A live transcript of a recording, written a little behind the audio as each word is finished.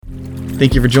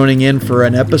Thank you for joining in for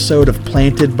an episode of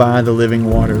Planted by the Living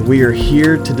Water. We are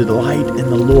here to delight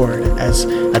in the Lord as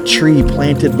a tree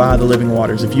planted by the living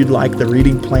waters. If you'd like the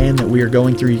reading plan that we are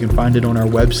going through, you can find it on our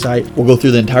website. We'll go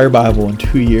through the entire Bible in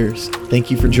 2 years. Thank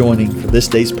you for joining for this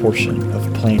day's portion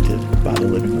of Planted by the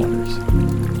Living Waters.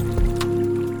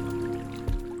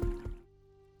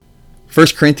 1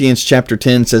 Corinthians chapter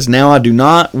 10 says, "Now I do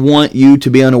not want you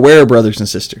to be unaware, brothers and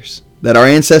sisters, that our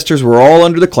ancestors were all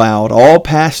under the cloud, all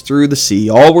passed through the sea,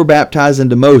 all were baptized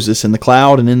into Moses in the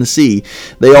cloud and in the sea.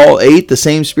 They all ate the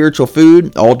same spiritual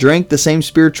food, all drank the same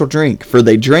spiritual drink, for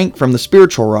they drank from the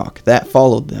spiritual rock that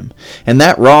followed them, and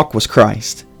that rock was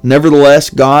Christ.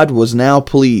 Nevertheless, God was now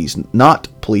not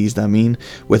pleased,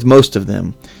 with most of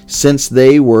them, since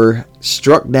they were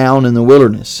struck down in the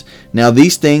wilderness. Now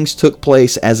these things took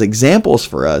place as examples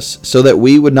for us, so that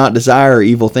we would not desire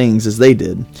evil things as they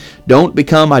did. Don't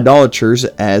become idolaters,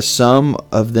 as some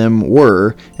of them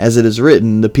were, as it is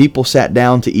written, the people sat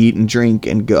down to eat and drink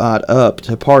and got up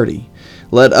to party.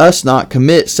 Let us not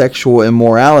commit sexual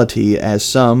immorality, as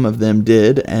some of them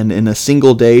did, and in a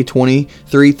single day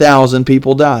 23,000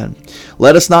 people died.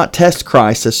 Let us not test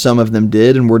Christ, as some of them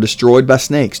did, and were destroyed by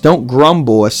snakes. Don't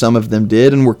grumble, as some of them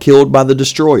did, and were killed by the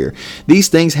destroyer. These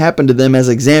things happened to them as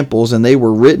examples, and they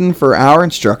were written for our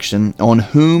instruction, on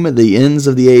whom the ends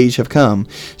of the age have come.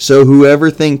 So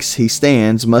whoever thinks he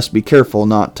stands must be careful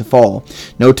not to fall.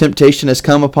 No temptation has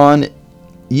come upon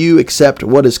you except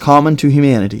what is common to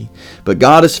humanity. But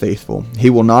God is faithful. He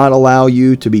will not allow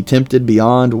you to be tempted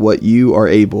beyond what you are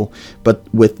able, but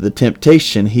with the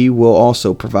temptation He will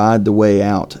also provide the way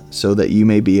out, so that you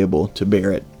may be able to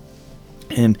bear it."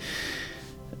 And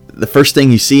the first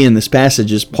thing you see in this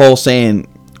passage is Paul saying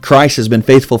Christ has been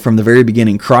faithful from the very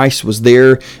beginning. Christ was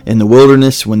there in the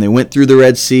wilderness when they went through the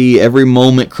Red Sea. Every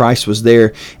moment Christ was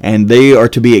there, and they are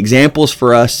to be examples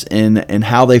for us in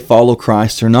how they follow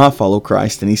Christ or not follow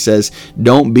Christ. And he says,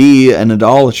 don't be an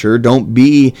idolater. Don't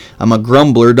be a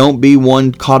grumbler. Don't be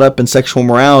one caught up in sexual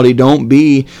morality. Don't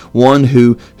be one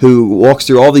who walks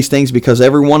through all these things, because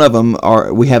every one of them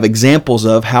we have examples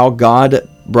of how God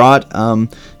brought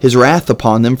His wrath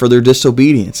upon them for their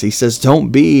disobedience. He says,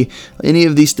 don't be any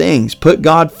of these things. Put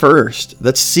God first.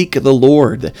 Let's seek the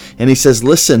Lord. And he says,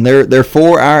 listen, they're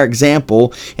for our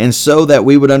example, and so that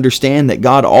we would understand that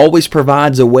God always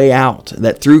provides a way out,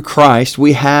 that through Christ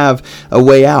we have a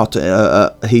way out.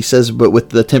 He says, but with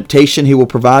the temptation He will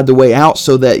provide the way out,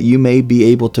 so that you may be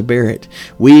able to bear it.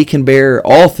 We can bear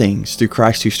all things through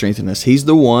Christ who strengthens us. He's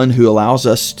the one who allows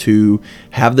us to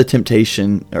have the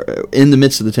temptation, in the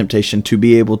midst of the temptation, to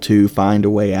be able to find a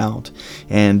way out,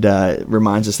 and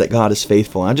reminds us that God is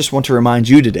faithful. And I just want to remind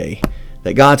you today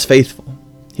that God's faithful.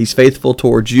 He's faithful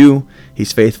towards you.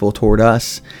 He's faithful toward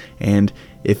us. And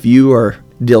if you are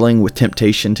dealing with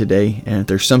temptation today, and if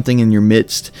there's something in your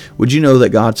midst, would you know that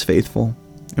God's faithful?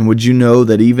 And would you know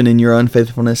that even in your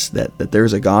unfaithfulness, that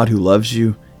there's a God who loves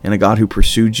you and a God who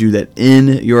pursued you, that in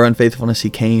your unfaithfulness He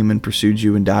came and pursued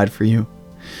you and died for you?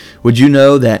 Would you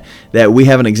know that we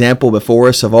have an example before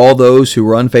us of all those who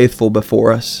were unfaithful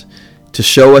before us, to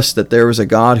show us that there was a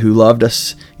God who loved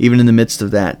us even in the midst of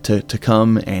that, to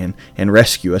come and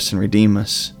rescue us and redeem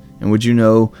us? And would you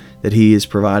know that He is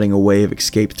providing a way of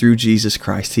escape through Jesus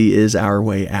Christ? He is our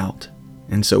way out.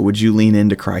 And so would you lean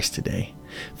into Christ today?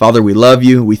 Father, we love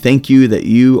You. We thank You that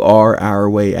You are our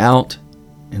way out.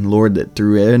 And Lord, that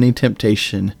through any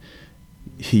temptation,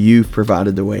 You've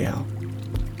provided the way out.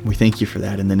 We thank You for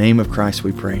that. In the name of Christ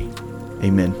we pray.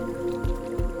 Amen.